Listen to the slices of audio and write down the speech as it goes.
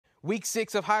Week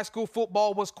 6 of high school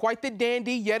football was quite the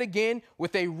dandy yet again,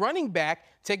 with a running back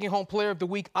taking home Player of the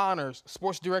Week honors.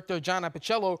 Sports Director John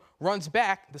Apicello runs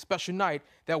back the special night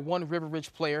that one River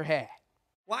Ridge player had.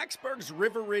 Blacksburg's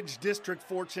River Ridge District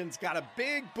fortunes got a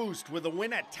big boost with a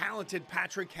win at talented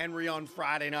Patrick Henry on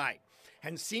Friday night.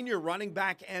 And senior running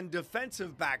back and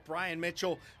defensive back Brian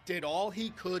Mitchell did all he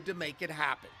could to make it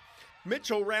happen.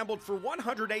 Mitchell rambled for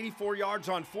 184 yards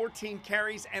on 14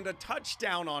 carries and a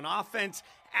touchdown on offense,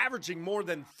 averaging more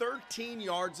than 13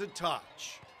 yards a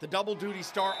touch. The double-duty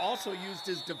star also used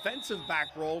his defensive back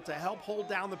role to help hold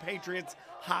down the Patriots'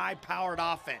 high-powered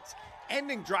offense,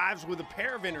 ending drives with a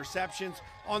pair of interceptions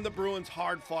on the Bruins'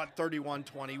 hard-fought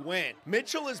 31-20 win.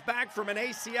 Mitchell is back from an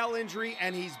ACL injury,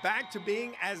 and he's back to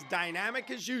being as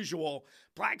dynamic as usual.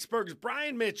 Blacksburg's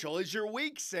Brian Mitchell is your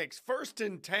Week 6 First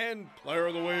and 10 Player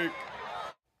of the Week.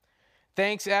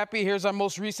 Thanks, Appy. Here's our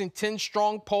most recent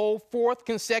 10-strong poll. 4th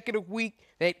consecutive week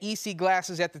that EC Glass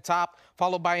is at the top,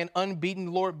 followed by an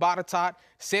unbeaten Lord Botetourt.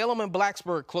 Salem and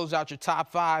Blacksburg close out your top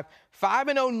 5.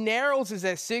 5-0 Narrows is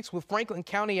at 6, with Franklin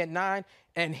County at 9,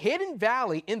 and Hidden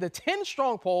Valley in the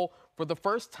 10-strong poll for the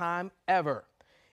first time ever.